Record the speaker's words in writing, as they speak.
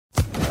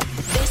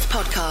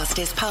podcast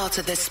is part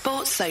of the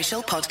Sports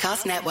Social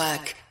Podcast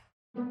Network.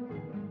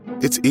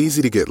 It's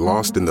easy to get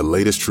lost in the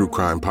latest true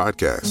crime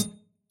podcast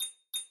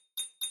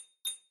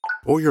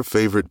or your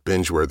favorite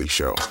binge-worthy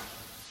show.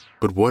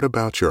 But what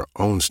about your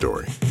own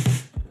story?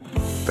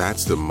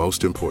 That's the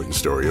most important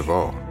story of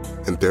all,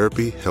 and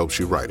therapy helps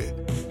you write it.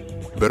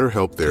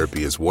 BetterHelp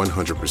Therapy is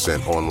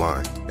 100%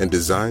 online and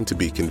designed to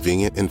be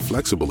convenient and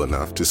flexible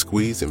enough to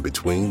squeeze in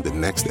between the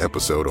next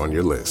episode on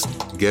your list.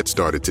 Get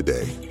started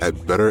today at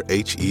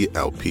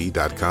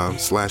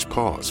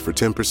betterhelp.com/pause for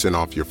 10%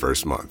 off your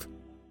first month.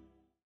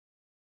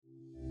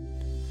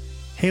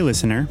 Hey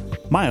listener,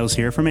 Miles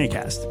here from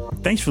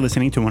Acast. Thanks for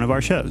listening to one of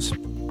our shows.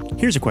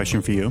 Here's a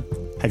question for you.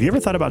 Have you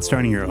ever thought about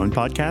starting your own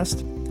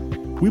podcast?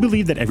 We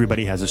believe that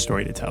everybody has a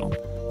story to tell.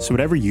 So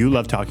whatever you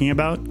love talking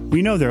about,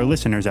 we know there are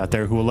listeners out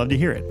there who will love to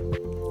hear it.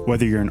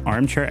 Whether you're an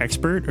armchair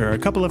expert or a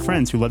couple of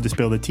friends who love to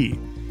spill the tea,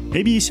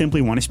 maybe you simply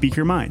want to speak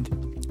your mind.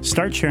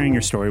 Start sharing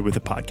your story with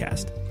a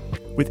podcast.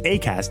 With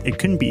Acast, it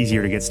couldn't be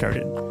easier to get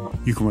started.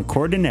 You can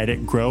record and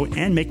edit, grow,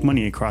 and make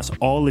money across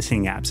all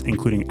listening apps,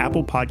 including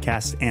Apple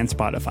Podcasts and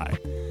Spotify.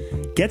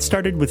 Get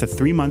started with a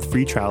 3-month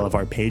free trial of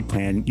our paid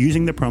plan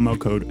using the promo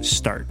code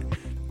START.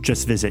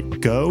 Just visit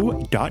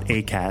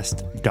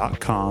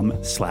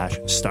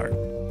go.acast.com/start.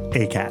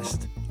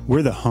 Acast.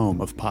 We're the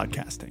home of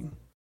podcasting.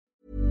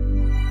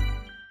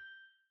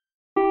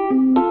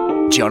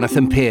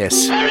 Jonathan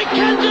Pearce. Eric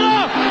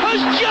Cantona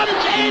has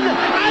jumped in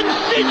and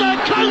scissor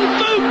kung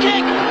fu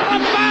kick a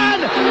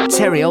fan.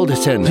 Terry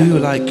Alderton. Do you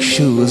like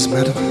shoes,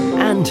 madam?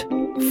 And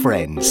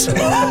friends.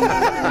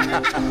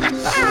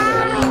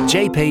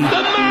 JP. The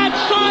mad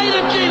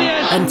side of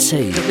genius. And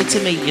T. Good to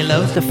meet you,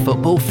 love. The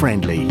football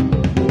friendly.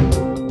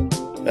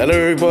 Hello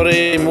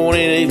everybody,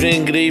 morning,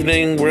 evening, good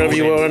evening, wherever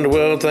you are in the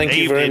world. Thank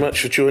you very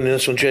much for joining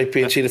us on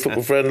JP&T, the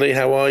Football Friendly.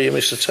 How are you,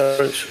 Mr.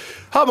 Terence?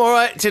 I'm all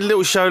right. Did a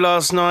little show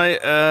last night,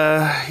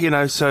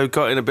 so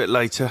got in a bit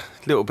later.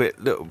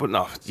 But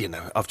no, I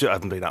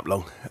haven't been up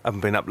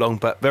long.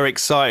 But very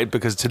excited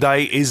because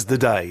today is the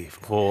day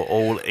for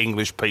all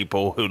English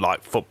people who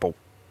like football.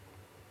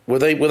 Were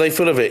they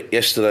full of it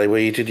yesterday where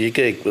you did your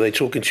gig? Were they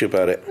talking to you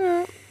about it?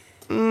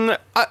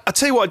 I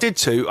tell you what I did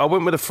too. I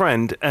went with a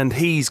friend and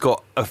he's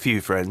got a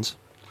few friends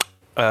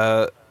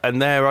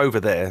and they're over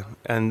there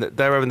and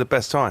they're having the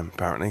best time,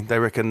 apparently. They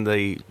reckon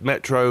the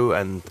metro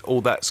and all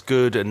that's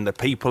good and the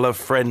people are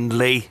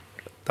friendly.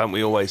 Don't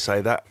we always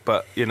say that?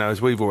 But, as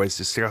we've always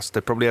discussed,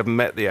 they probably haven't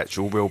met the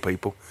actual real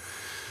people.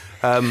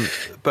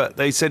 But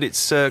they said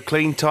it's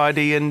clean,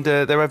 tidy and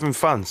they're having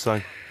fun, so...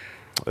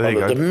 There you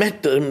go. The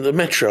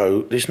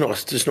metro, there's not a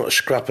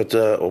scrap of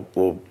dirt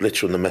or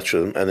litter on the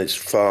metro, and it's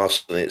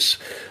fast and it's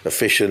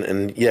efficient,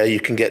 and you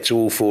can get to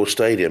all 4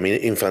 stadia. I mean,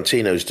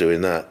 Infantino's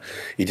doing that.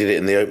 He did it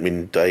in the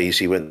opening days.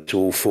 He went to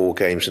all 4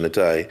 games in a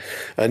day,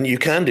 and you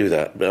can do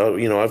that.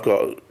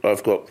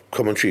 I've got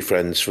commentary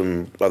friends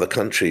from other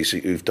countries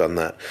who've done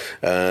that,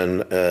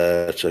 and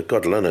so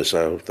God knows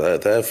how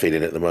they're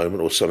feeling at the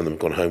moment, or some of them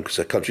have gone home because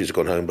their countries have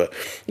gone home. But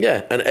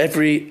and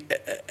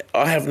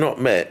I have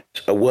not met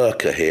a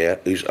worker here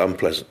who's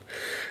unpleasant.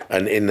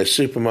 And in the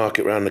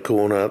supermarket round the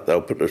corner,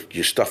 they'll put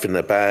your stuff in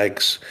their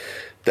bags.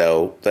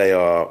 They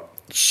are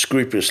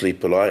scrupulously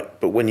polite,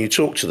 but when you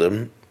talk to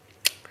them,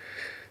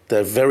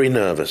 they're very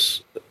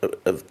nervous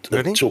of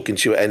talking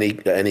to you at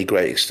any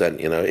great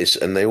extent.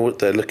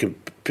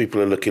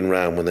 People are looking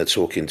around when they're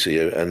talking to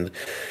you, and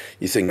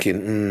you're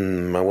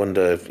thinking, I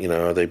wonder if,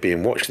 are they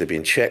being watched? Are they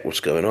being checked?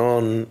 What's going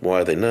on? Why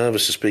are they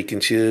nervous of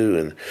speaking to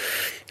you?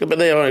 But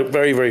they are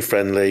very, very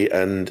friendly,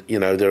 and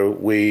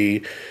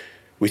we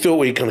thought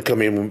we'd kind of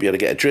come in and wouldn't be able to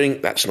get a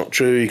drink. That's not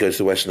true. You go to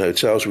the Western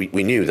hotels. We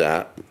knew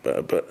that,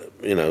 but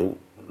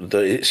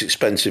it's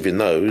expensive in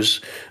those,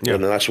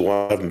 and that's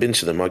why I haven't been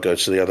to them. I go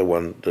to the other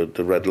one,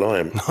 the Red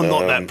Lion.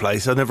 Not that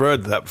place. I've never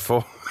heard of that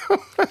before.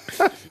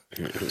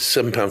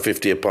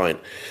 £7.50 a pint,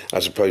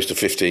 as opposed to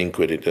 15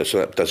 quid. So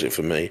that does it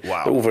for me.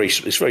 Wow.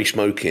 It's very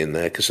smoky in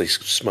there because they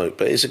smoke,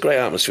 but it's a great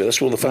atmosphere. That's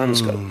where all the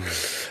fans go.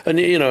 And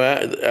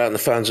out in the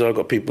fan zone, I've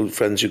got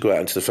friends who go out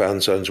into the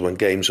fan zones when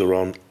games are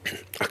on.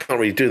 I can't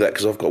really do that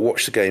because I've got to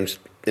watch the games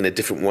in a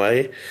different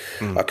way.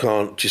 I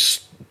can't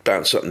just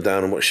bounce up and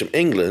down and watch them.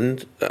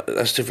 England,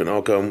 that's different.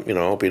 I'll go,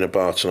 I'll be in a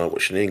bar tonight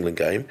watching the England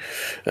game,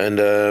 and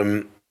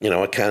I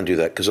can do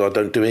that because I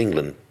don't do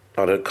England.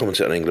 I don't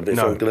commentate on England, but if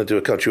I'm going to do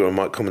a country where I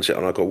might commentate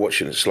on, I've got to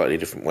watch it in a slightly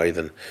different way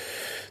than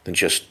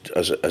just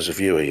as a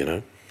viewer,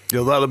 You're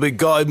that'll be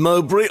Guy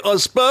Mowbray, I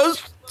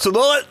suppose,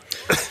 tonight.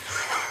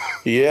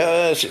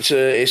 Yes,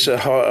 it's a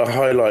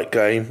highlight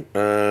game.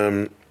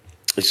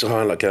 It's a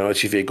highlight game.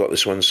 ITV got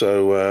this one,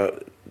 so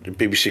the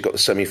BBC got the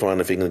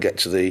semi-final. If England get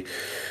to the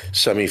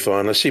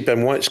semi-final, I see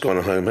Ben White's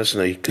gone home,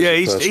 hasn't he? Yeah,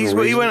 he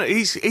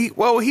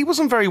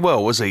wasn't very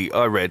well, was he?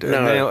 I read,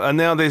 no. And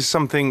now there's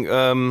something.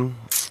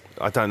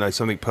 I don't know,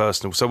 something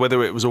personal. So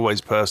whether it was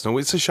always personal,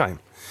 it's a shame.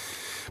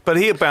 But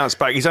he'll bounce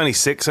back. He's only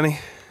 6, isn't he?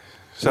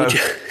 So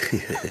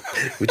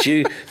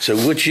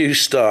would you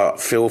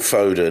start Phil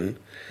Foden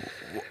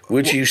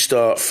Would you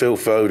start Phil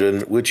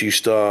Foden? Would you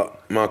start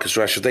Marcus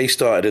Rashford? They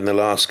started in the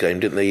last game,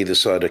 didn't they? Either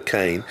side of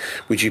Kane.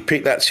 Would you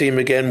pick that team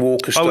again?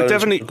 Walker, Stones, I would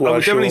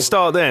definitely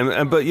start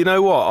them. But you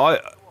know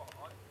what?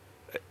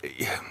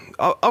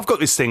 I've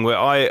got this thing where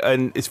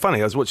and it's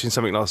funny. I was watching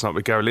something last night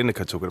with Gary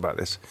Lineker talking about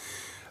this,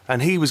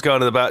 and he was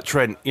going on about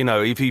Trent. You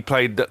know, if he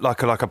played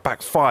like a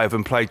back five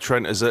and played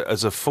Trent as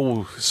a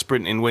full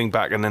sprinting wing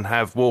back, and then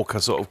have Walker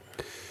sort of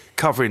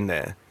covering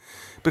there.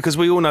 Because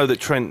we all know that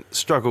Trent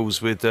struggles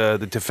with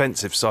the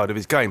defensive side of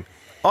his game.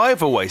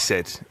 I've always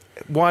said,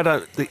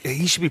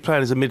 he should be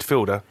playing as a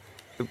midfielder.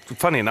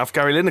 Funny enough,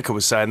 Gary Lineker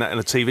was saying that in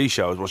a TV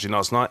show I was watching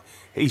last night.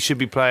 He should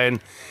be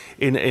playing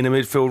in a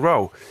midfield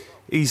role.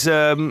 He's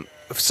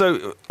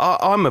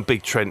I'm a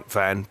big Trent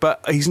fan,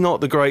 but he's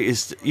not the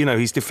greatest. You know,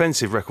 his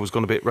defensive record's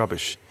gone a bit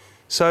rubbish.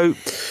 So.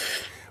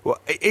 Well,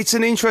 it's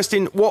an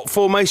interesting. What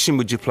formation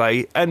would you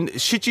play,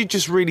 and should you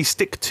just really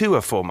stick to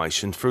a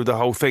formation through the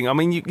whole thing? I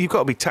mean, you've got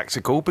to be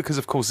tactical because,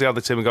 of course, the other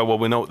team will go, well,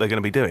 we know what they're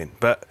going to be doing.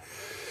 But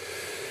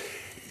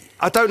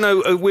I don't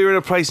know. We're in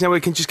a place now where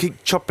we can just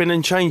keep chopping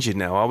and changing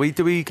now, are we?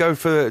 Do we go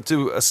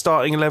do a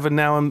starting 11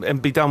 now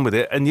and be done with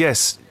it? And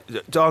yes,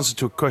 to answer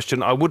to a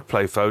question, I would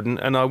play Foden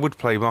and I would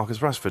play Marcus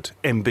Rashford,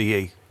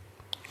 MBE.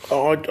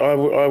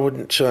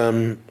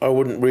 I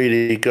wouldn't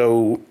really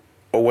go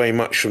away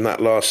much from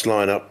that last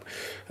lineup.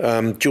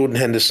 Jordan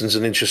Henderson's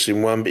an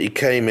interesting one, but he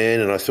came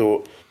in and I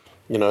thought,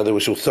 you know, there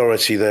was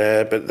authority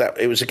there, but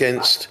it was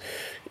against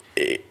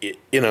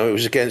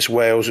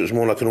Wales. It was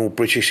more like an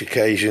all-British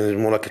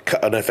occasion, more like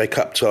an FA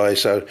Cup tie.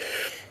 So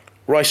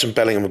Rice and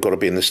Bellingham have got to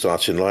be in the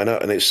starting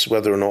lineup, and it's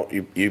whether or not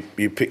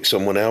you pick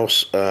someone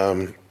else.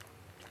 I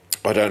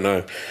don't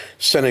know.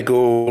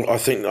 Senegal, I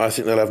think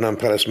they'll have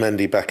Nampalys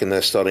Mendy back in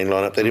their starting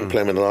lineup. They didn't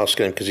play him in the last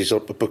game because he's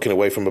booking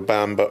away from a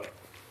ban, but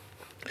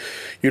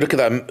you look at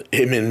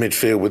him in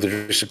midfield with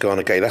Idrissa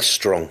Gana Gueye, that's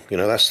strong. You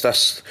know, that's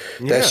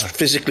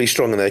physically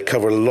strong, and they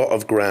cover a lot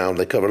of ground.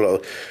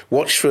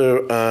 Watch for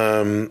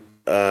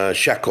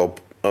Shakob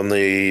on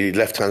the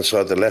left-hand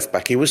side, the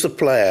left-back. He was the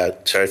player,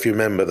 Terry, if you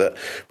remember, that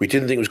we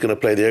didn't think was going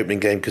to play the opening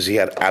game because he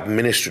had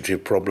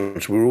administrative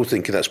problems. We were all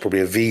thinking that's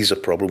probably a visa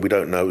problem. We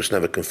don't know. It was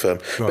never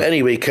confirmed. Right. But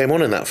anyway, he came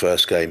on in that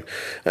first game.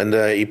 And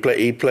he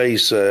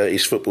plays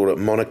his football at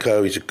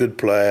Monaco. He's a good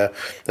player.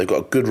 They've got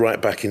a good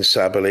right-back in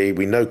Sabali.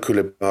 We know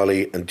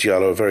Koulibaly and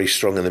Diallo are very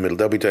strong in the middle.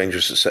 They'll be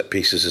dangerous at set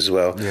pieces as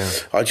well. Yeah.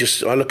 I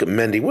look at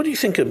Mendy. What do you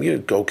think of you,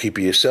 goalkeeper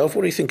yourself?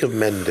 What do you think of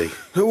Mendy?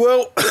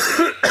 Well,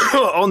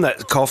 on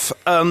that cough,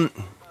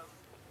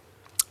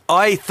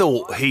 I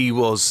thought he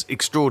was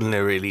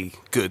extraordinarily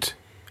good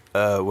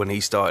when he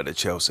started at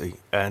Chelsea,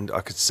 and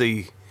I could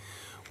see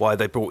why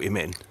they brought him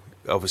in,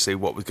 obviously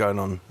what was going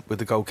on with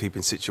the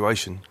goalkeeping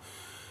situation.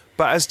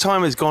 But as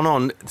time has gone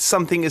on,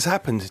 something has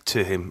happened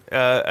to him.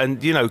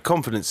 And, you know,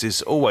 confidence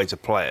is always a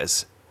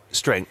player's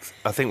strength.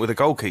 I think with a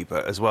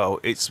goalkeeper as well,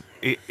 it's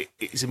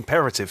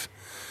imperative.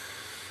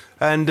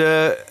 And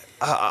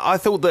I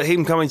thought that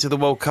him coming to the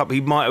World Cup,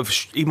 he might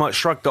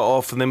shrug that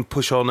off and then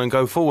push on and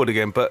go forward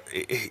again. But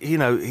you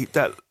know,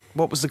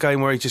 what was the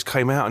game where he just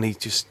came out and he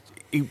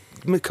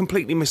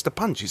completely missed the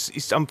punch?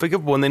 It's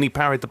unforgivable. And then he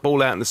parried the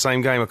ball out in the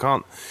same game. I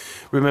can't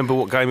remember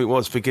what game it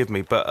was. Forgive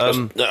me, but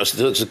that was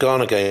the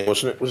Ghana game,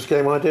 wasn't it? Was the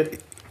game I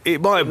did?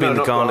 It might have been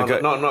the Ghana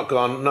game. Not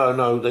Ghana.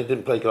 No, they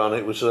didn't play Ghana.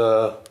 It was.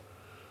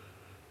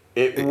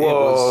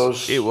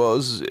 It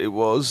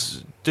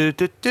was. I'll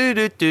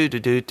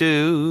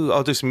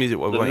do some music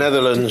while we're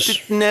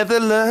waiting.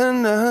 Netherlands.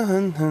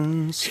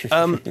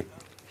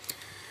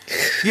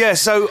 Yeah,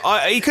 so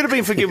he could have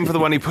been forgiven for the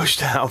one he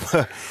pushed out,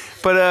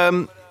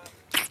 but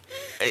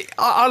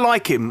I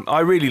like him.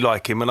 I really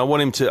like him, and I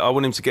want him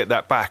to get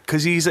that back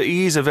because he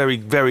is a very,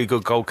 very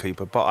good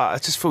goalkeeper. But I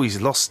just feel he's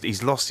lost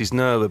his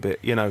nerve a bit.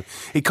 You know,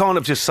 he can't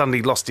have just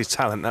suddenly lost his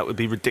talent. That would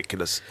be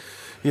ridiculous.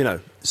 You know,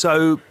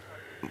 so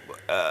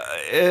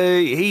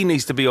he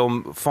needs to be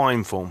on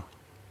fine form.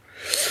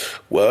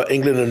 Well,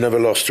 England have never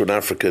lost to an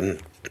African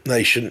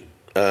nation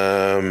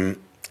in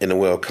the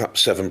World Cup.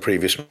 7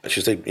 previous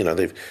matches.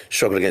 They've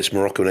struggled against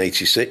Morocco in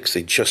 '86.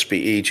 They just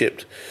beat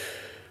Egypt.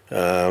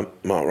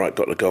 Mark Wright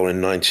got the goal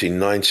in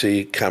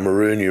 1990.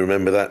 Cameroon, you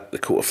remember that, the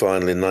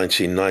quarter-final in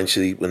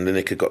 1990 when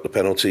Lineker got the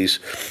penalties.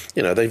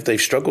 You know, they've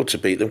struggled to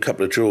beat them. A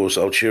couple of draws.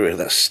 Algeria,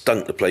 that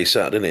stunk the place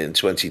out, didn't it, in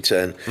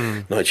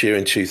 2010. Nigeria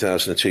in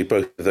 2002,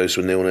 both of those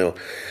were 0-0.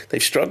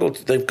 They've struggled.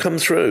 They've come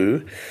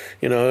through,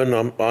 you know,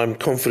 and I'm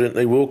confident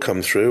they will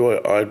come through.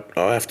 I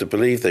have to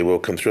believe they will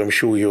come through. I'm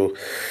sure you're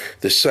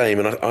the same.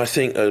 And I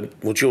think,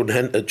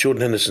 Jordan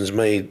Henderson's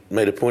made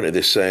a point of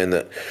this, saying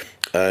that,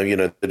 you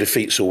know, the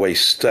defeats always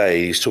stay.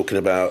 He's talking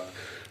about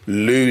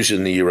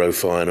losing the Euro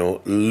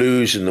final,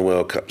 losing the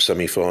World Cup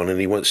semi-final, and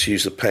he wants to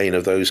use the pain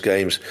of those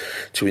games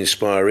to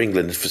inspire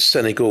England. For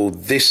Senegal,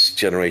 this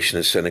generation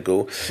of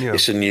Senegal,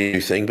 it's a new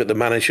thing, but the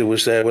manager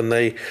was there when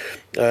they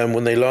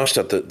last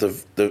had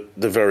the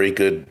very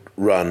good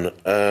run.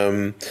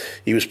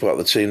 He was part of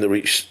the team that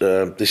reached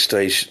this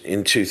stage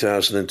in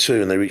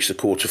 2002, and they reached the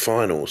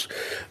quarterfinals.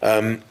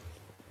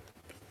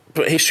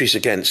 but history's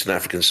against an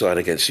African side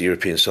against the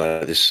European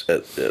side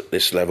at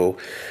this level.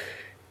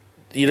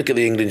 You look at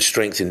the England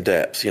strength in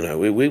depth. You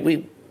know,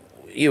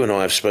 you and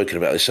I have spoken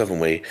about this, haven't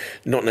we?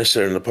 Not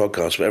necessarily in the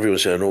podcast, but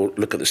everyone's saying, "Oh,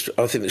 look at this."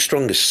 I think the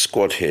strongest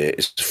squad here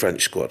is the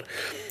French squad.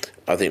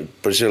 I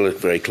think Brazil are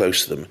very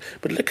close to them,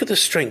 but look at the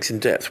strength in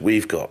depth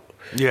we've got.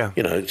 Yeah,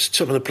 you know,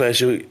 some of the players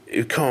who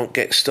can't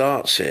get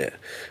starts here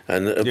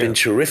and have been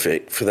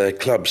terrific for their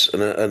clubs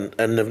and have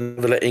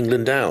never let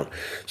England down.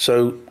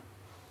 So,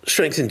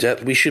 strength in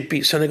depth, we should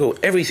beat Senegal.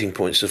 Everything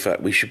points to the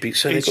fact we should beat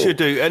Senegal. It should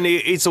do, and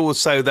it's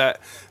also that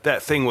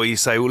thing where you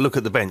say, "Well, look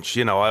at the bench."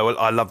 You know,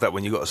 I love that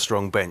when you've got a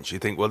strong bench. You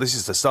think, "Well, this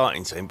is the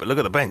starting team," but look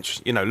at the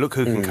bench. You know, look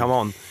who can come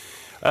on.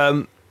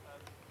 And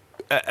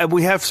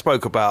we have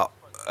spoke about,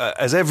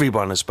 as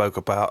everyone has spoke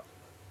about,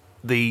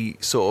 the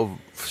sort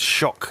of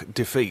shock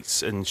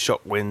defeats and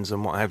shock wins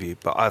and what have you.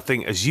 But I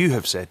think, as you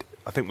have said,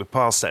 I think we're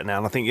past that now,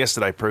 and I think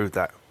yesterday proved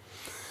that.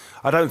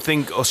 I don't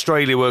think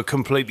Australia were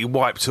completely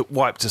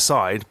wiped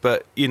aside,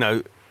 but, you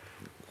know,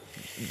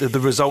 the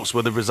results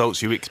were the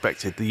results you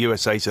expected. The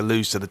USA to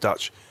lose to the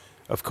Dutch,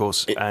 of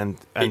course, and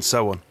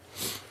so on.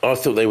 I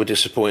thought they were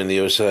disappointing, the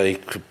USA,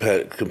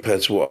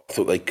 compared to what I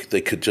thought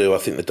they could do. I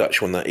think the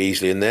Dutch won that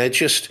easily, and they're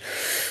just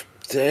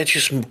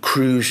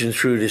cruising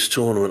through this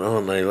tournament,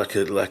 aren't they? Like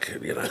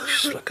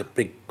a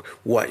big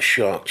white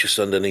shark just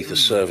underneath the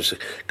surface,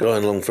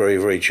 going along very,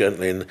 very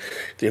gently. And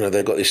you know,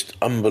 they've got this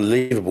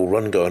unbelievable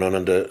run going on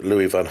under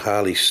Louis van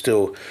Gaal. He's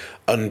still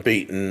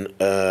unbeaten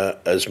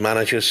as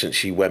manager since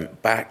he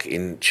went back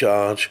in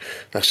charge.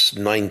 That's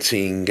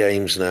 19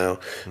 games now.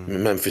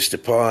 Memphis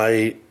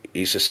Depay,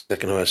 he's the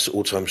second highest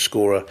all-time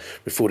scorer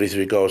with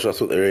 43 goals. I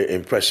thought they were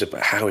impressive,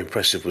 but how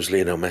impressive was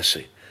Lionel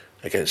Messi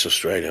against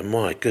Australia?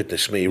 My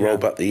goodness me, roll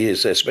back the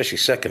years there, especially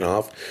second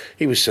half.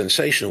 He was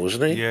sensational,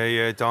 wasn't he?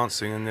 Yeah,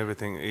 dancing and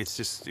everything. It's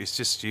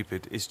just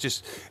stupid. It's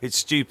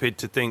stupid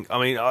to think.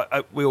 I mean,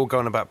 we're all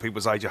going about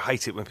people's age. I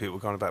hate it when people are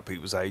going about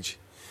people's age.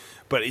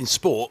 But in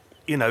sport,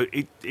 you know,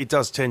 it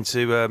does tend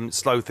to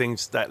slow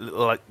things. That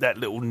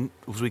little,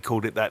 as we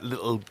called it, that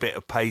little bit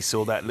of pace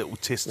or that little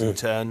twist and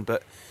turn.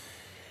 But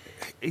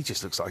he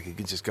just looks like he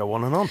can just go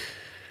on and on.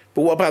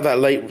 But what about that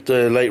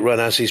late run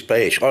Aziz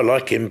Behich? I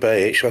like him,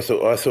 Behich. I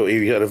thought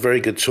he had a very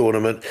good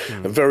tournament.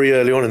 And very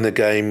early on in the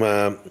game,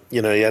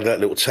 you know, he had that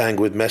little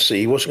tangle with Messi.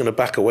 He wasn't going to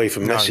back away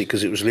from Messi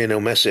because it was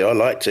Lionel Messi. I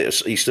liked it.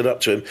 He stood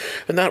up to him,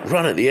 and that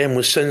run at the end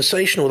was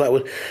sensational. That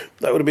would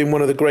have been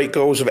one of the great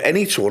goals of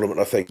any tournament,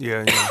 I think.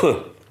 Yeah.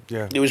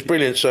 It was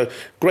brilliant. So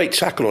great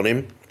tackle on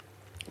him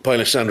by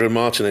Alessandro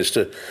Martinez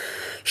to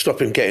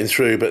stop him getting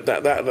through, but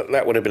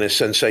that would have been a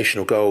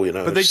sensational goal, you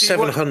know. But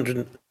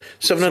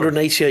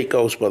 788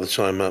 goals by the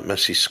time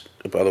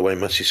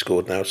Messi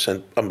scored now. It's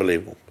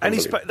unbelievable. And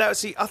that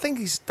was his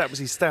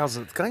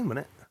 1,000th game, wasn't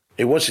it?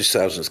 It was his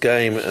 1,000th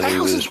game, and he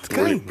was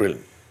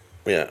brilliant.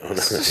 Yeah.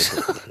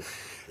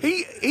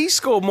 He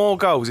scored more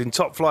goals in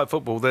top flight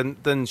football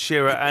than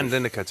Shearer and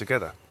Lineker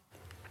together.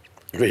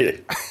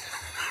 Really?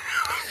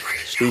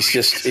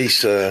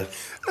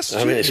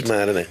 I mean, it's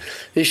mad, isn't it?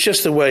 It's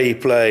just the way he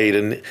played,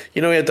 and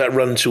you know, he had that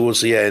run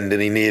towards the end,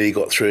 and he nearly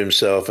got through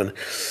himself, and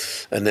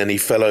then he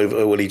fell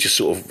over. Well, he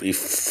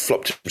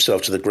flopped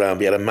himself to the ground.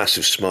 But he had a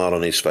massive smile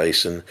on his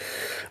face, and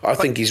I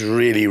think he's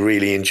really,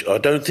 really. I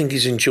don't think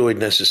he's enjoyed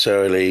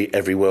necessarily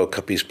every World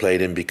Cup he's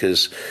played in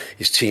because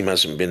his team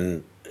hasn't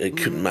been. It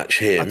couldn't match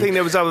him. I think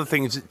there was other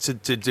things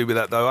to do with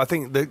that, though. I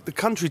think the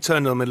country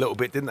turned on him a little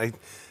bit, didn't they?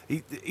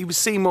 He was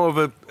seen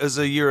more as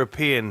a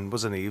European,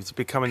 wasn't he? He was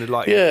becoming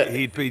like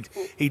he'd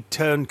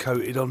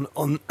turncoated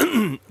on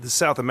the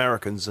South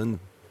Americans, and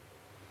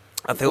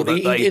I thought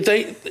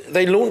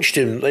they launched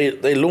him.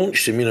 They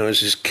launched him, you know,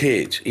 as his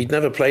kid. He'd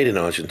never played in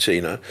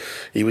Argentina.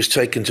 He was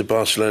taken to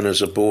Barcelona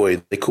as a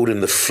boy. They called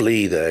him the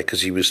flea there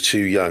because he was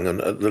too young. And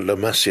La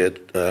Masia,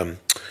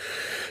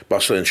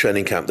 Barcelona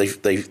training camp, they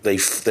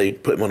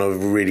put him on a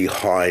really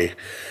high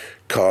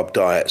carb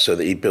diet so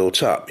that he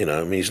built up, you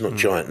know. I mean, he's not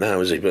giant now,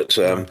 is he? But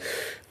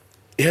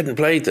he hadn't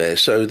played there,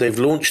 so they've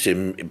launched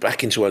him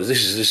back into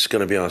this is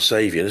going to be our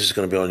saviour. This is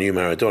going to be our new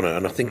Maradona.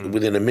 And I think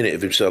within a minute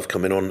of himself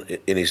coming on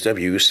in his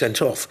debut, he was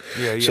sent off.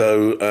 Yeah.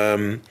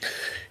 So,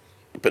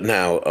 but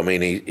now, I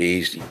mean,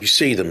 you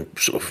see them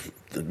sort of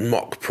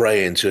mock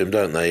praying to him,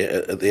 don't they?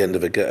 At the end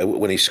of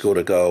when he scored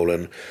a goal,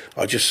 and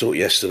I just thought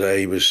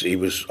yesterday he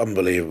was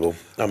unbelievable.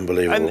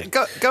 And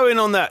going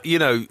on that, you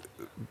know,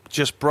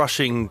 just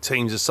brushing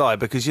teams aside,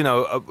 because, you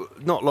know,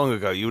 not long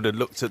ago you would have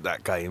looked at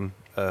that game,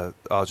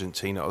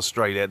 Argentina,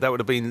 Australia, that would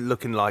have been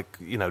looking like,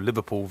 you know,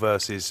 Liverpool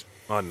versus,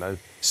 I don't know,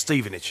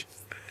 Stevenage,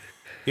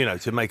 you know,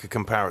 to make a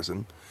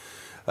comparison.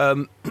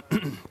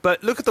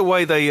 But look at the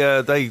way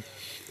they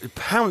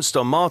pounced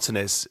on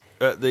Martinez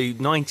at the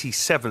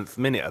 97th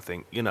minute, I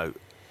think, you know,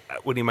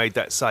 when he made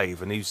that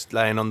save and he was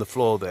laying on the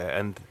floor there,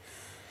 and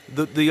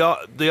the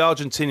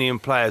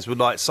Argentinian players were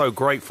like so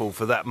grateful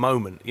for that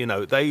moment. You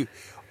know, they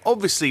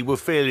obviously were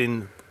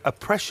feeling a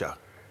pressure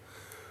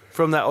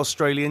from that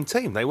Australian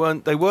team. They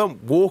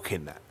weren't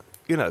walking that.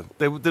 You know,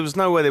 there was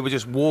no way they were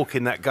just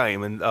walking that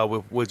game and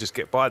we'll just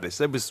get by this.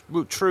 There was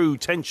true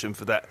tension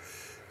for that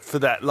for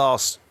that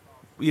last,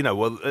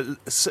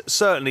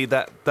 certainly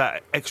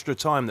that extra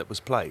time that was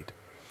played,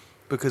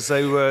 because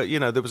they were,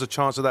 there was a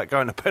chance of that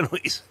going to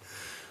penalties.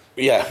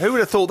 Yeah. Who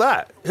would have thought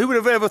that? Who would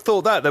have ever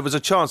thought that there was a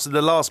chance at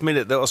the last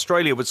minute that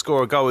Australia would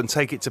score a goal and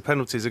take it to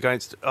penalties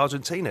against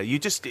Argentina?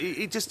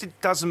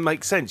 It doesn't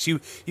make sense.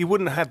 You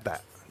wouldn't have had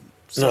that.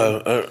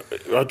 So. No,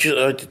 I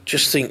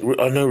just think,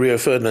 I know Rio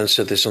Ferdinand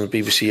said this on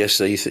the BBC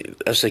yesterday,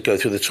 as they go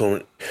through the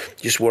tournament,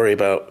 you just worry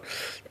about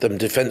them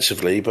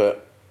defensively,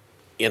 but,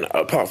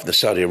 apart from the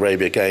Saudi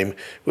Arabia game,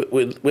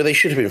 where they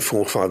should have been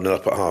 4-5-0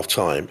 up at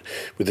half-time,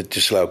 with the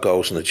disallowed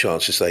goals and the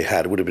chances they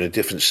had, it would have been a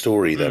different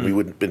story then. We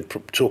wouldn't have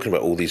been talking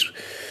about all these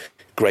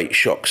great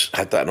shocks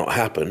had that not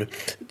happened.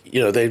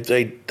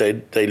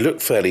 They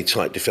look fairly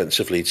tight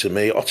defensively to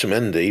me.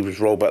 Otamendi, was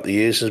rolled back the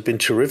years, has been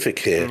terrific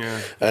here.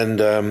 Yeah. And,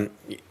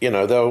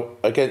 they'll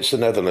against the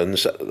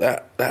Netherlands,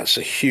 that's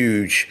a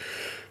huge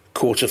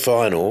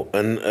quarter-final.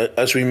 And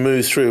as we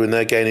move through and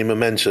they're gaining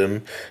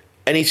momentum,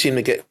 any team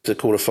that gets to the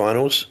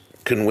quarterfinals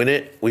can win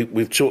it.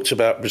 We've talked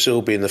about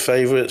Brazil being the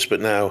favourites, but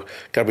now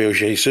Gabriel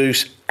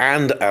Jesus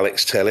and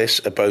Alex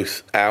Telles are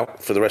both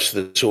out for the rest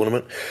of the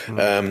tournament.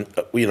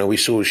 We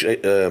saw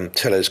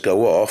Telles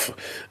go off,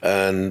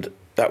 and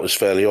that was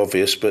fairly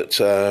obvious,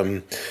 but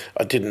I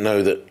didn't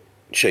know that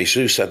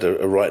Jesus had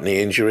a right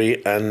knee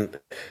injury, and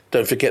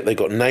don't forget they've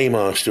got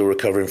Neymar still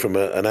recovering from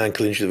an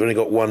ankle injury. They've only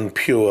got one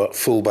pure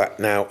fullback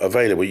now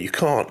available. You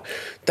can't,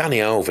 Dani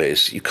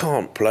Alves, you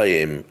can't play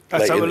him in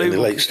the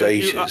late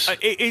stages.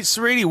 It's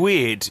really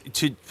weird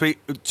to be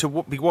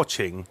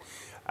watching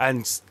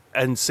and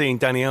seeing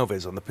Dani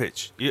Alves on the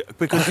pitch,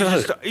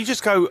 because you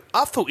just go,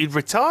 I thought he'd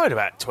retired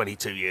about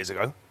 22 years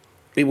ago.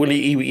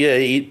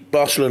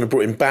 Barcelona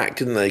brought him back,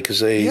 didn't they? Because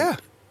they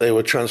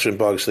were transferring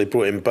bugs, so they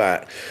brought him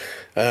back.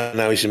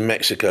 Now he's in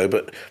Mexico,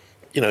 but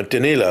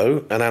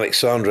Danilo and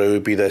Alexandro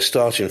would be their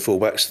starting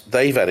fullbacks.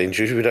 They've had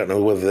injuries. We don't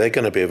know whether they're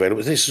going to be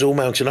available. This is all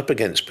mounting up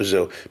against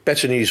Brazil.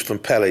 Better news from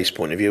Pele's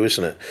point of view,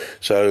 isn't it?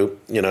 So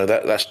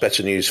that's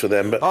better news for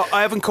them. But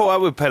I haven't caught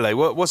up with Pele.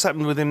 What's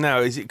happened with him now?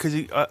 Is it because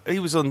he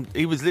was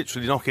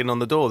literally knocking on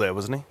the door there,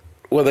 wasn't he?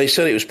 Well, they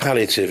said it was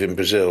palliative in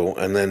Brazil,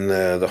 and then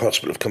the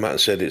hospital have come out and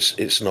said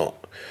it's not.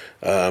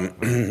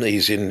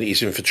 He's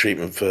in for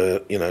treatment for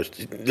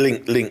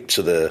linked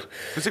to the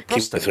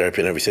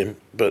chemotherapy and everything.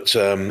 But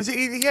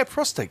he had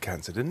prostate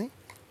cancer, didn't he?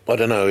 I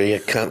don't know. He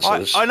had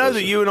cancer. I know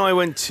that you and I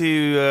went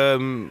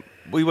to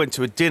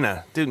a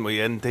dinner, didn't we?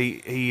 And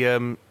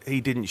he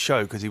didn't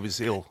show because he was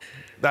ill.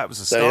 That was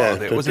the start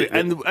of it, wasn't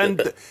it?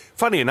 And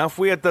funny enough,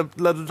 we had the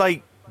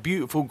late,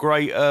 beautiful,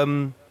 great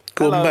Gordon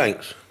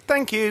Banks.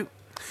 Thank you.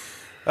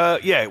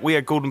 We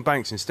had Gordon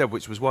Banks instead,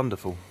 which was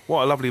wonderful.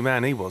 What a lovely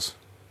man he was.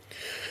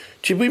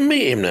 Did we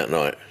meet him that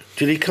night?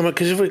 Did he come up?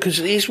 Because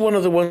he's one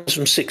of the ones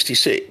from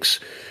 '66.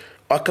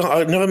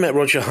 I've never met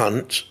Roger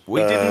Hunt.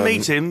 We didn't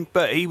meet him,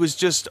 but he was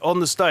just on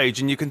the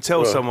stage, and you can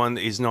tell someone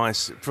is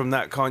nice from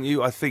that, can't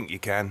you? I think you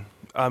can.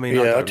 I mean,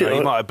 I don't know.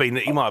 He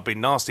might have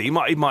been nasty. He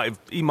might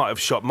have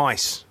shot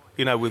mice,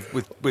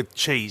 with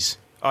cheese.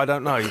 I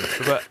don't know,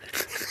 but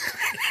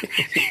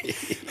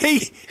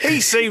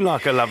he seemed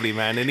like a lovely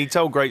man, and he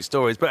told great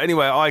stories. But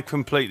anyway, I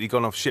completely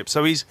gone off ship.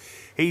 So he's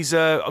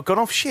gone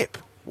off ship.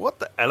 What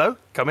the? Hello,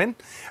 come in.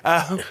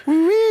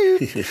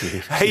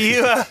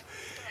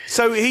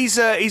 So he's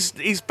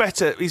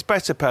better. He's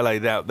better, Pele.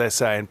 They're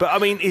saying, but I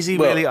mean, is he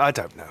really? I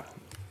don't know.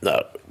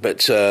 No,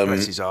 but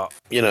bless his heart.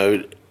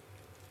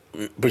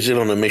 Brazil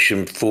on a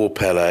mission for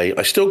Pele.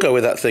 I still go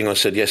with that thing I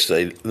said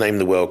yesterday. Name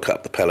the World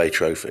Cup the Pele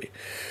Trophy.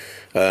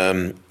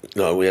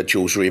 No, we had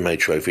Jules Rimet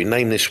Trophy.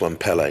 Name this one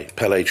Pele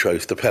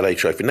Trophy. The Pele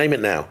Trophy. Name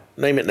it now.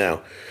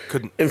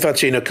 Couldn't.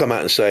 Infantino come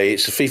out and say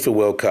it's the FIFA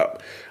World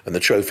Cup and the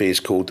trophy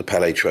is called the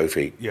Pele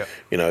Trophy. Yeah.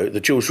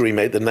 The Jules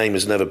Rimet, the name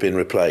has never been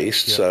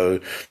replaced. Yeah. So,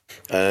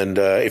 and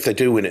if they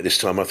do win it this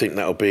time, I think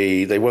that'll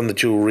be, they won the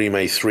Jules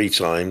Rimet 3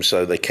 times,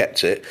 so they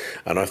kept it.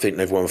 And I think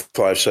they've won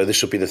 5, so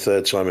this will be the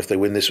 3rd time. If they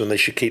win this one, they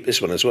should keep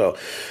this one as well.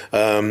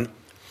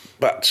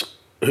 But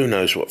who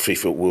knows what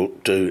FIFA will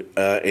do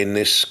in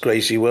this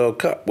crazy World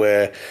Cup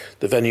where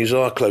the venues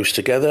are close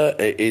together.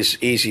 It is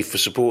easy for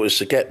supporters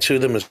to get to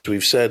them, as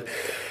we've said.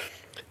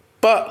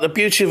 But the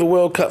beauty of a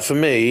World Cup for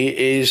me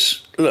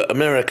is, look,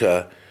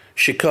 America,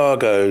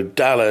 Chicago,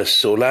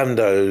 Dallas,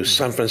 Orlando,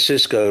 San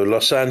Francisco,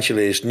 Los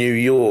Angeles, New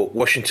York,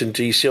 Washington,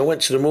 D.C. I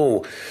went to them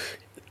all.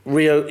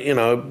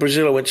 Rio,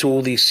 Brazil, I went to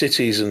all these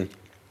cities, and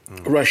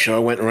Russia, I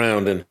went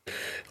around. And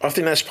I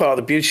think that's part of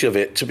the beauty of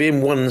it, to be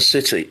in one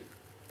city,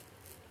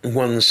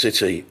 which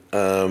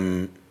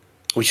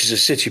is a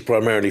city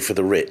primarily for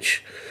the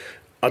rich.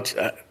 On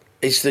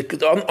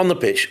the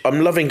pitch,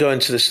 I'm loving going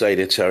to the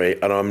stadium, Terry,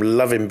 and I'm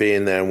loving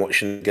being there and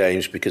watching the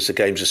games because the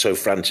games are so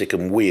frantic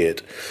and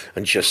weird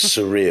and just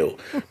surreal.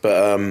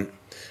 But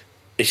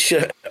it's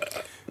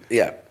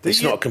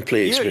not a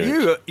complete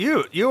experience.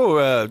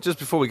 You're just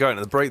before we go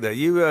into the break there,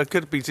 you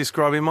could be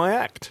describing my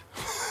act.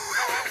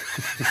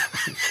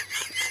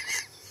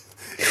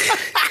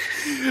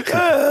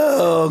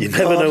 You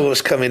never know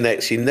what's coming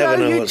next. You never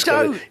know what's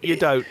coming. You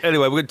don't.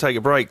 Anyway, we're going to take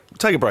a break.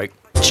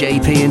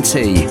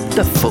 JP&T,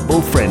 the football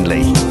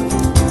friendly.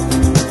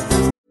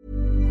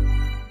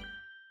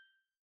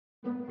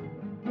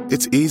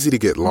 It's easy to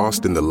get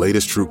lost in the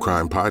latest true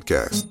crime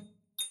podcast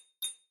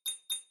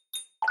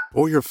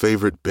or your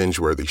favorite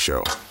binge-worthy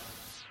show.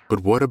 But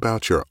what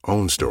about your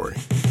own story?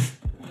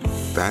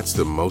 That's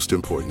the most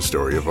important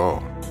story of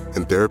all,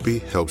 and therapy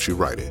helps you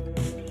write it.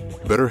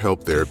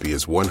 BetterHelp Therapy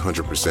is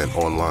 100%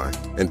 online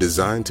and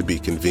designed to be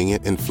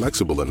convenient and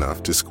flexible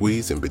enough to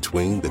squeeze in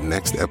between the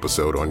next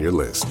episode on your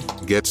list.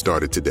 Get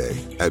started today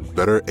at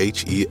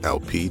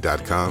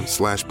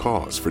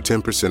betterhelp.com/pause for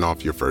 10%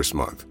 off your first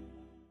month.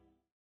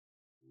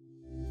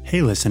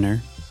 Hey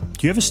listener,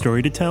 do you have a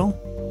story to tell?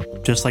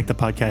 Just like the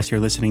podcast you're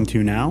listening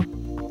to now?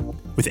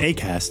 With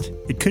Acast,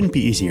 it couldn't be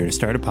easier to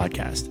start a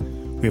podcast.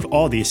 We have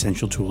all the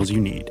essential tools you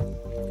need.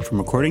 From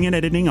recording and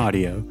editing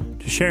audio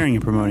to sharing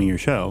and promoting your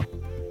show,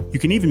 you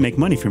can even make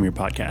money from your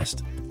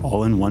podcast,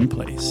 all in one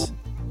place.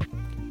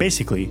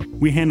 Basically,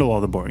 we handle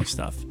all the boring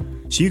stuff,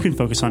 so you can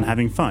focus on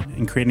having fun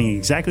and creating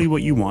exactly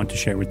what you want to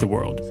share with the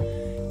world.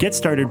 Get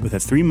started with a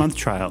 3-month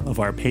trial of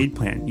our paid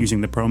plan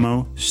using the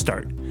promo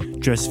START.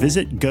 Just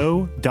visit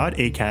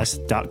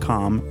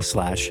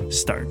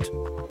go.acast.com/start.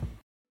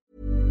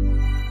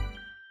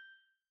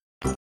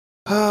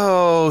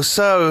 Oh,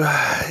 so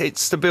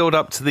it's the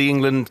build-up to the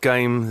England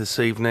game this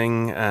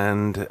evening,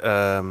 and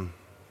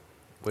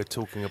we're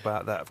talking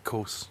about that, of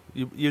course.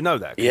 You know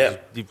that. Yeah.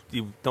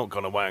 You've not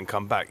gone away and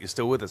come back. You're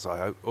still with us, I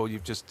hope, or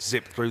you've just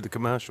zipped through the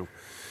commercial.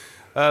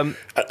 And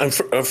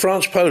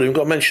France-Poland, we've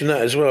got to mention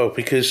that as well,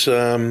 because...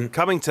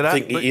 coming to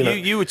that, but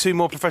you were two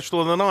more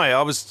professional than I.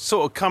 I was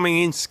sort of coming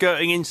in,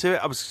 skirting into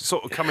it. I was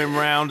sort of coming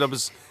round. I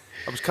was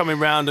coming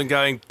round and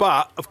going,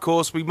 but, of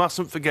course, we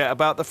mustn't forget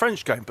about the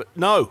French game. But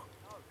no,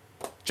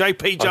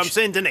 JP jumps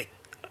in, didn't he?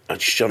 I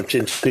just jumped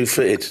in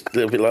two-footed, a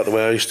little bit like the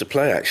way I used to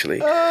play,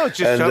 actually. Oh,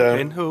 just jump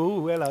in.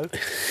 Oh, hello.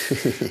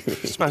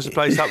 Smash the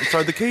place up and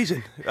throw the keys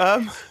in.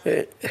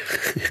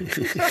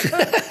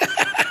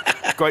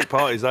 Great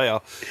parties they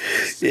are.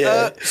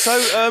 Yeah.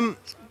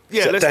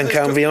 Yeah. Down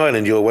Canvey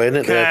Island your way,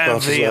 isn't it?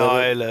 Canvey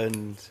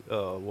Island.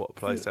 Oh, what a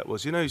place that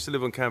was. You know who used to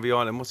live on Canvey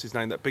Island? What's his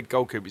name? That big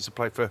goalkeeper used to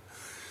play for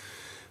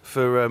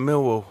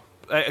Millwall.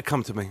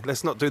 Come to me.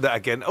 Let's not do that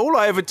again. All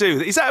I ever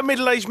do, is that a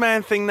middle-aged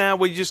man thing now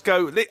where you just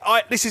go,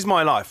 this is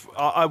my life.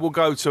 I will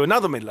go to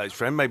another middle-aged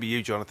friend, maybe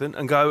you, Jonathan,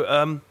 and go,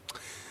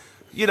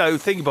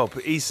 Thingy Bob,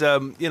 he's,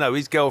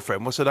 his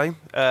girlfriend, what's her name?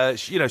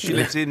 She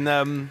lives in...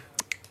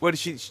 where does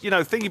she?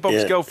 Thingy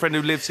Bob's girlfriend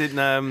who lives in.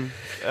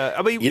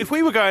 If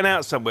we were going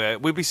out somewhere,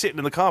 we'd be sitting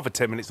in the car for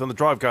 10 minutes on the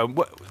drive, going.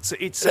 What's the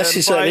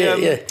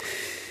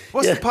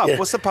pub? Yeah.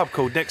 What's the pub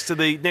called next to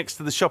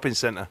the shopping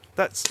centre?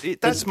 That's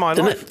it. That's my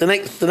life. The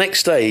next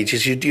stage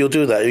is you'll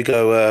do that. You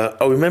go.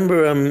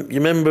 Remember.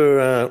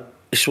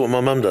 This is what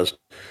my mum does.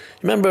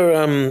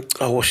 Remember.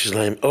 What's his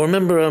name? God.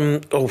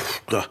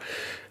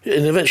 And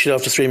eventually,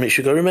 after 3 minutes,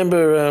 you go.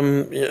 Remember,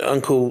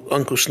 Uncle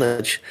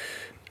Snedge?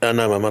 No,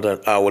 Mum, I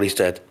don't. Oh, well, he's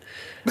dead.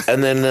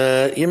 And then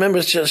you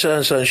remember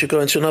so she'll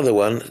go into another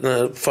one.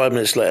 5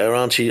 minutes later,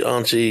 Auntie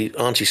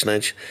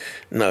Snedge.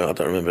 No, I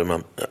don't remember,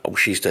 Mum. Oh,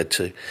 she's dead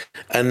too.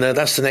 And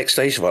that's the next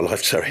stage of our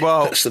life. Sorry,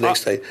 well, that's the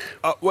next stage.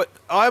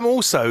 I'm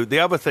also the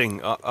other thing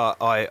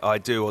I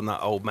do on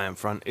that old man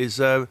front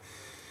is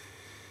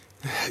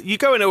you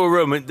go into a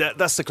room and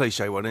that's the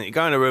cliche one. Isn't it? You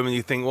go in a room and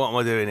you think, what am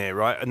I doing here,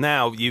 right? And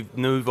now you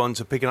move on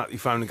to picking up your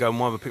phone and going,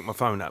 why have I picked my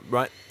phone up,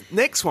 right?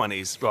 Next one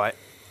is right.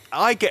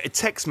 I get a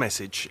text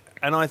message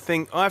and I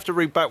think I have to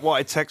read back what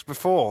I text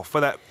before for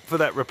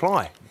that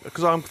reply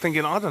because I'm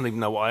thinking I don't even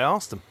know what I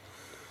asked them.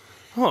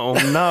 Oh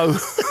no!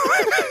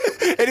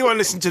 Anyone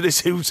listening to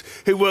this who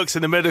works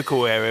in the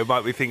medical area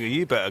might be thinking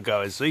you better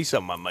go and see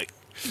someone, mate.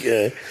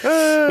 Yeah,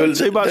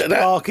 too much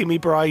bark in my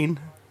brain.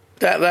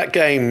 That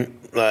game,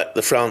 like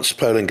the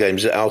France-Poland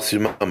games at Al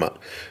Thumama.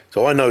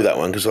 So I know that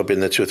one because I've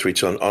been there 2 or 3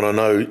 times, and I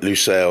know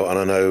Lusail and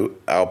I know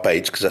Al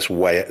Bates because that's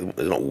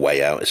not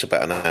way out. It's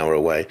about an hour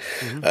away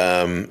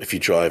if you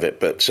drive it.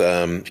 But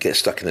you get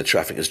stuck in the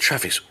traffic because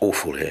traffic's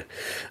awful here,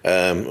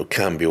 or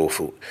can be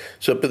awful.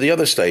 So, but the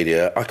other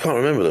stadia, I can't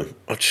remember them.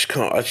 I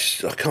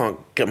can't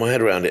get my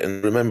head around it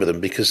and remember them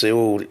because they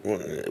all,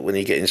 when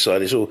you get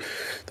inside,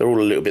 they're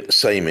all a little bit the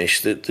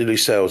same-ish. The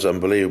Lusail's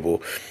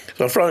unbelievable.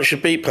 So France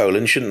should beat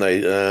Poland, shouldn't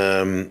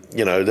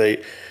they?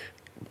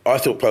 I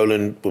thought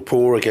Poland were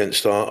poor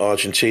against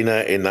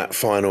Argentina in that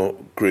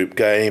final group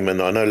game,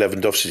 and I know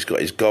Lewandowski's got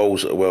his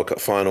goals at the World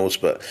Cup finals,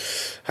 but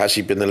has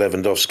he been the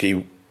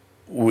Lewandowski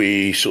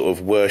we sort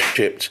of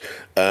worshipped?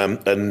 And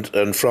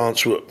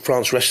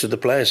France rested the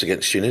players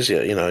against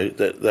Tunisia.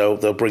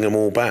 They'll bring them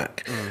all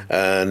back,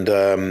 and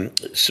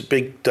it's a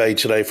big day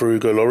today for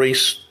Hugo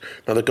Lloris,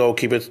 another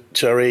goalkeeper,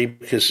 Terry,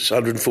 because it's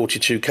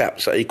 142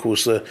 caps. That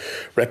equals the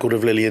record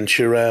of Lilian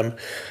Thuram,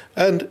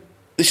 and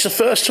it's the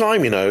first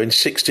time, in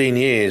 16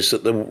 years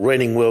that the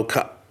reigning World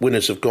Cup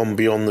winners have gone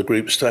beyond the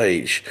group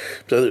stage.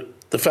 So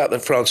the fact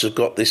that France has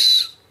got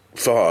this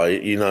far,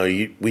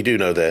 we do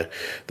know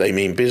they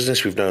mean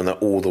business. We've known that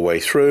all the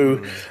way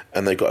through,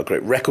 and they've got a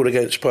great record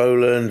against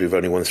Poland. We've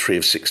only won 3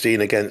 of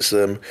 16 against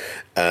them,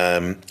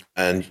 and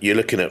and you're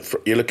looking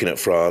at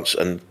France,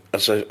 and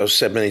as I've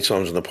said many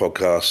times on the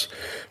podcast,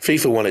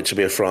 FIFA want it to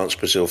be a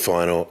France-Brazil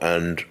final,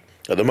 and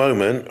at the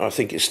moment, I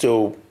think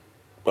the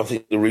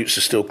routes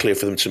are still clear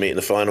for them to meet in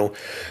the final,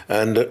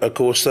 and of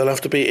course they'll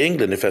have to beat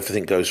England if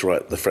everything goes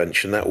right. The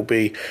French, and that will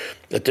be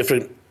a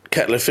different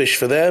kettle of fish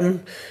for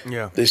them.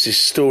 Yeah, there's this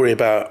story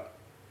about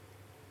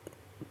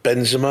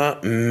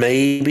Benzema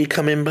maybe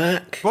coming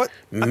back. What?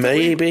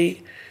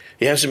 Maybe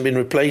he hasn't been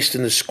replaced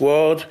in the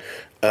squad.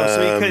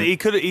 So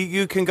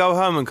you can go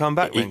home and come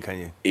back then, can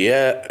you?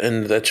 Yeah,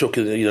 and they're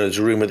talking, there's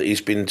a rumour that he's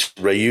been to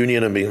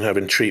Reunion and been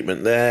having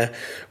treatment there.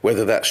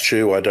 Whether that's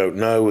true, I don't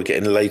know. We're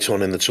getting late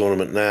on in the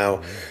tournament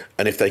now.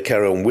 And if they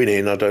carry on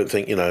winning, I don't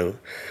think,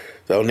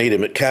 they'll need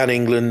him. Can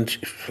England,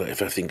 if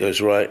everything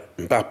goes right,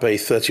 Mbappe,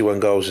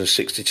 31 goals and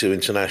 62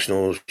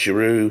 internationals.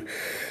 Giroud,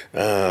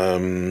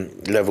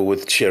 level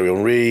with Thierry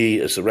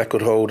Henry as the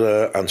record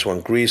holder.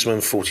 Antoine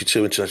Griezmann,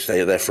 42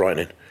 internationals. They're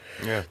frightening.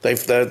 Yeah,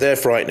 they're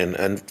frightening,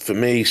 and for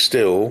me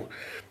still,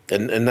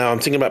 and now I'm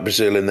thinking about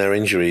Brazil and their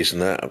injuries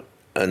and that,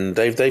 and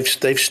they've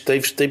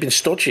been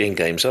stodgy in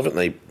games, haven't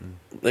they?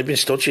 They've been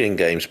stodgy in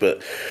games,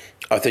 but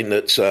I think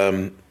that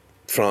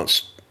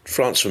France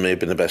for me have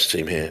been the best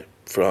team here.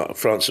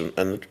 France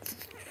and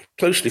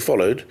closely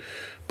followed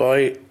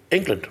by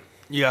England.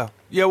 Yeah.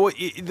 Well,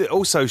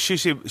 also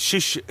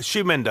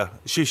Shushimende.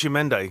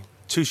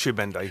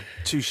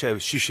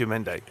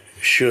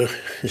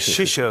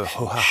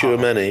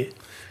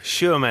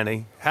 Sure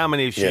many. How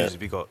many shoes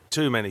have you got?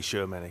 Too many,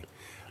 sure many.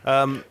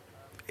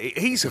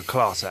 He's a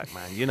class act,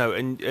 man,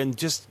 and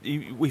just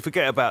we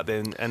forget about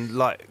them, and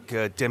like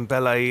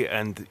Dembele,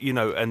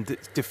 and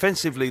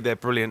defensively they're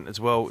brilliant as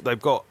well.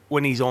 They've got,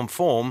 when he's on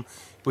form,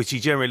 which he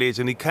generally is,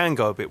 and he can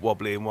go a bit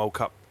wobbly in World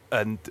Cup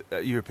and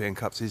European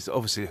Cups, is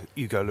obviously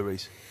Hugo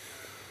Lloris.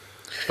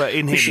 But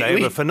in him, they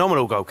have a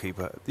phenomenal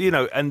goalkeeper,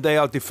 and they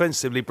are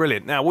defensively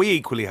brilliant. Now, we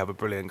equally have a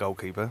brilliant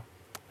goalkeeper,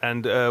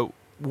 and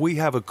we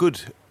have a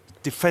good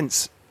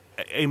defence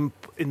in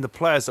the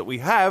players that we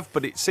have,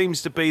 but it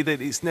seems to be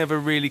that it's never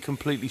really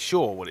completely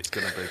sure what it's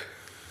going to be.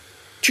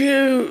 Do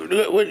you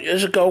look,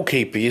 as a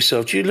goalkeeper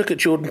yourself, do you look at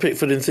Jordan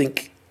Pickford and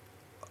think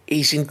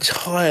he's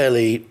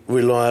entirely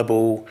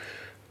reliable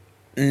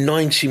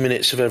 90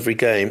 minutes of every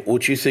game, or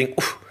do you think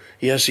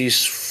he has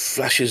these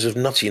flashes of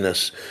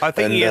nuttiness? I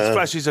think he has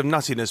flashes of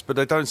nuttiness, but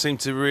they don't seem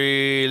to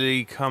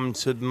really come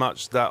to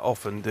much that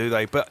often, do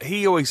they? But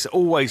he always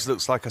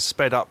looks like a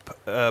sped up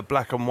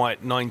black and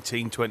white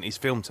 1920s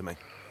film to me.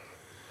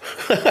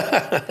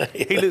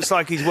 He looks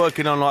like he's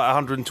working on like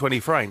 120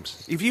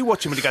 frames. If you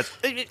watch him and he goes,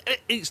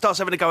 he starts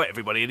having a go at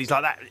everybody, and he's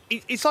like that.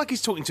 It's like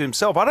he's talking to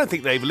himself. I don't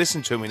think they even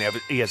listen to him when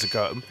he has a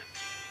go at them.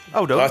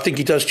 Hold on. I think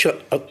he does.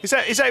 Is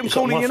that him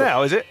calling you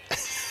now? Is it?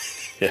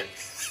 Yeah.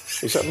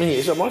 Is that me?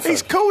 Is that my phone?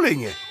 He's calling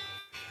you.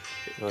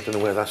 I don't know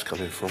where that's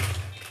coming from.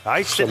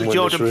 It's little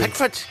Jordan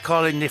Pickford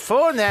calling the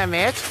phone there,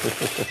 mate.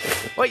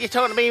 What you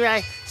talking to me,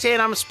 mate? Saying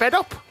I'm sped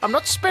up? I'm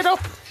not sped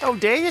up. How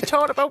dare you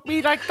talk about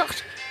me like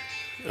that?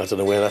 I don't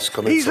know where that's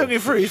coming from. He's looking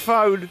for his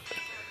phone.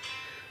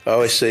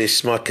 Oh, I see.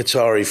 It's my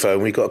Qatari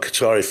phone. We've got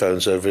Qatari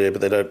phones over here,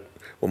 but they don't.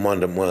 Well,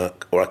 mine don't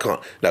work, or I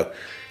can't. No,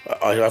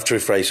 I have to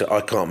rephrase it.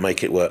 I can't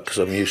make it work because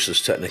I'm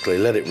useless technically.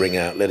 Let it ring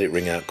out.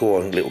 Go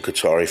on, little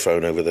Qatari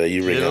phone over there.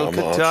 You ring little out. I'm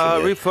not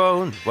Qatari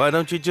phone. Why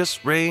don't you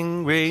just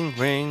ring?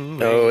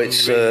 Oh,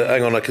 it's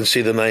hang on. I can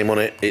see the name on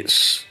it.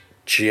 It's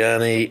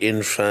Gianni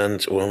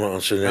Infant. Well, I'm not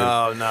answering it.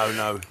 Oh,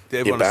 no.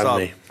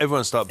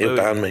 Everyone start booing. You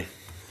banned me.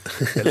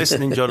 They're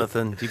listening,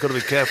 Jonathan. You've got to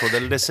be careful.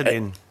 They're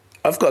listening.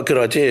 I've got a good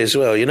idea as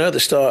well. At the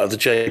start of the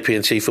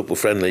JP&T Football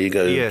Friendly, you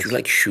go, yes. Do you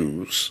like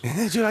shoes? Do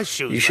you like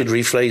shoes? You should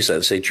rephrase that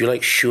and say, do you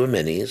like shoe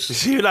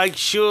minis? Do you like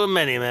shoe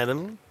mini,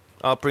 madam?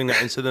 I'll bring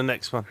that into the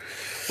next one.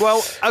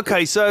 Well,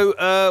 okay,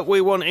 so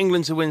we want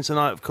England to win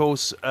tonight, of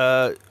course.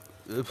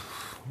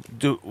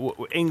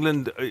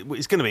 England,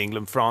 it's going to be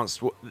England,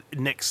 France,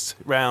 next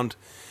round,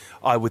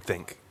 I would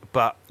think.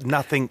 But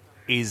nothing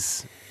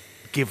is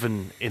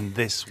given in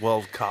this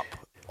World Cup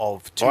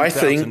of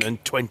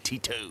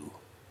 2022.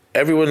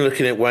 Everyone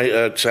looking at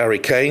Harry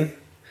Kane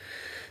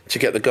to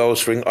get the goals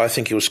for England. I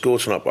think he'll score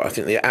tonight, but I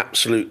think the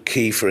absolute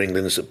key for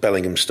England is that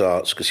Bellingham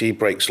starts because he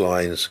breaks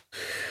lines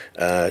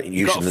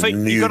using the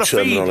new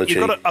terminology.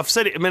 I've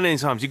said it a million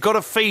times. You've got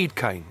to feed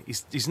Kane.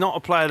 He's not a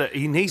player that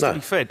he needs to be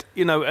fed.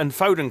 And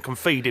Foden can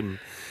feed him,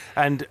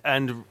 and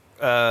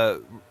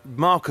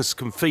Marcus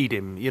can feed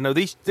him.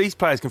 These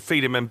players can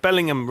feed him, and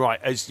Bellingham,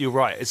 you're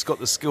right, it's got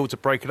the skill to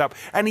break it up,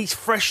 and he's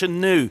fresh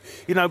and new.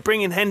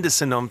 Bringing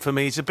Henderson on for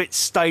me is a bit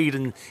staid,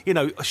 and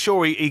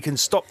sure he can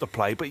stop the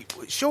play, but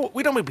sure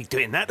we don't want to be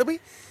doing that, do we?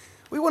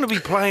 We want to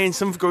be playing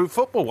some good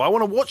football. I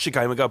want to watch a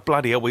game and go,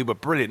 bloody hell, we were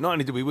brilliant. Not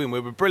only did we win,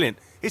 we were brilliant.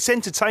 It's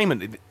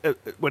entertainment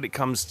when it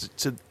comes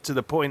to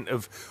the point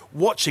of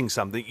watching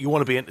something. You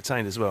want to be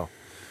entertained as well.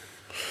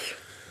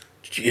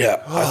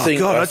 Yeah, I think.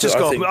 God,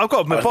 I've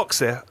got my box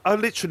there. I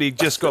literally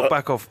just got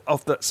back off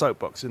that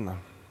soapbox, didn't I?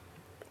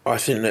 I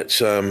think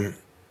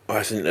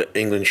that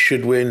England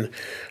should win.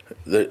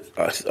 I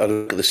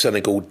look at the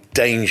Senegal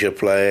danger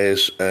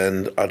players,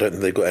 and I don't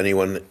think they've got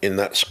anyone in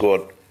that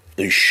squad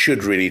who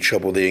should really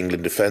trouble the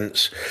England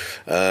defence.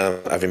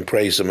 Having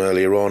praised them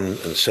earlier on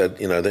and said,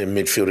 you know, the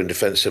midfield and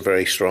defence are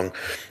very strong.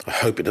 I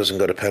hope it doesn't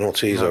go to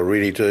penalties. No. I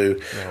really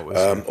do.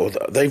 No,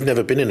 they've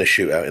never been in a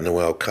shootout in the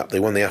World Cup. They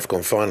won the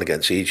AFCON final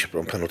against Egypt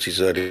on penalties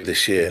earlier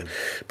this year,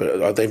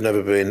 but they've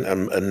never been.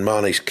 And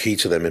Mane's key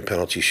to them in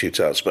penalty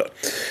shootouts. But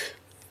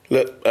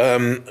look.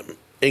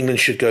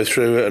 England should go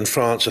through, and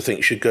France, I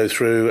think, should go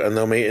through, and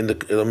they'll meet in the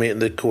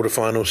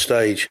quarterfinal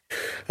stage.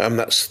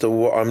 That's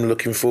what I'm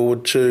looking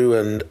forward to,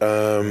 and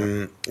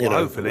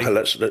hopefully,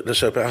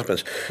 let's hope it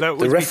happens. No,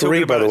 the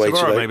referee, by the way,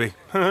 tomorrow, today, maybe.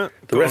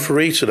 the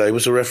referee today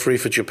was the referee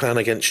for Japan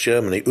against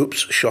Germany. Oops,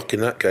 shock in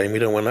that game. We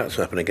don't want that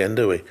to happen again,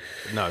 do we?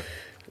 No.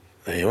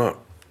 There you are.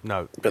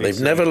 No, but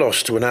they've never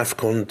lost to an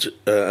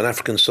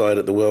African side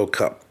at the World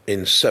Cup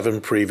in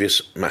 7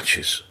 previous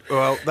matches.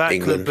 Well, that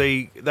could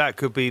be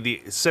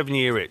the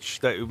 7-year itch.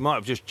 That we might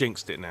have just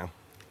jinxed it now.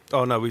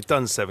 Oh no, we've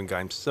done 7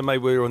 games, so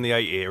maybe we're on the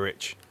 8-year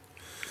itch.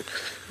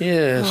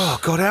 Yes. Oh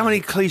God, how many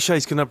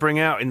cliches can I bring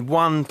out in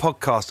one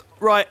podcast?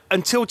 Right,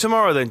 until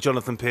tomorrow then,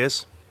 Jonathan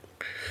Pearce.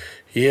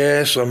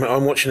 Yes,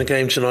 I'm watching the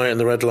game tonight in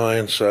the Red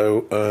Lion,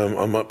 so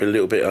I might be a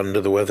little bit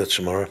under the weather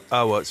tomorrow.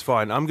 Oh, well, it's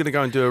fine. I'm going to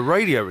go and do a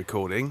radio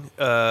recording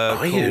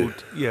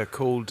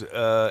called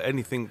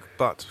Anything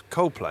But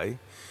Coldplay.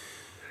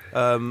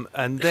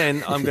 And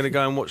then I'm going to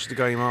go and watch the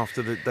game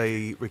after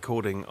the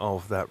recording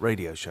of that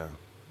radio show,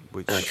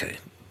 which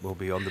will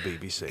be on the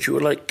BBC. Do you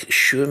like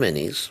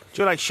Shermanis?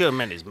 Do you like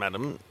Shermanis,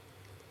 madam?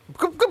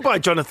 Goodbye,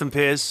 Jonathan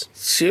Pearce.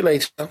 See you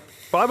later.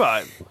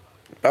 Bye-bye.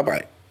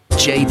 Bye-bye.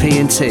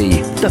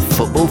 JP&T, the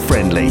football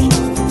friendly.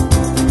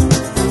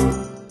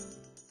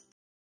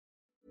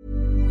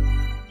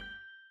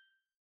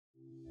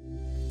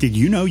 Did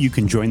you know you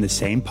can join the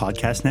same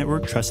podcast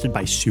network trusted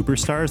by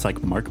superstars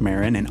like Mark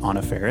Maron and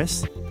Anna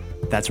Faris?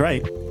 That's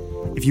right.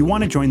 If you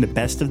want to join the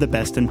best of the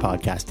best in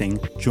podcasting,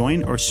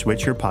 join or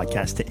switch your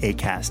podcast to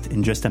Acast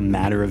in just a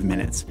matter of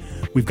minutes.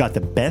 We've got the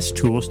best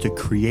tools to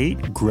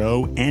create,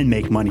 grow, and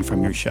make money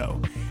from your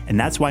show. And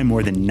that's why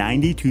more than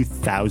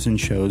 92,000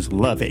 shows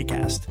love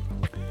Acast.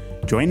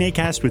 Join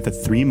Acast with a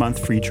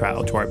 3-month free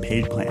trial to our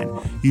paid plan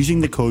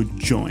using the code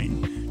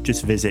JOIN.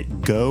 Just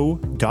visit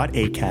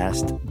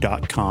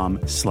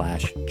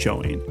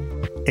go.acast.com/join.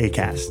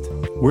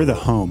 Acast. We're the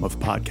home of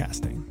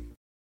podcasting.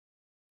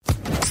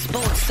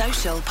 Sports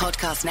Social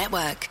Podcast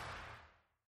Network.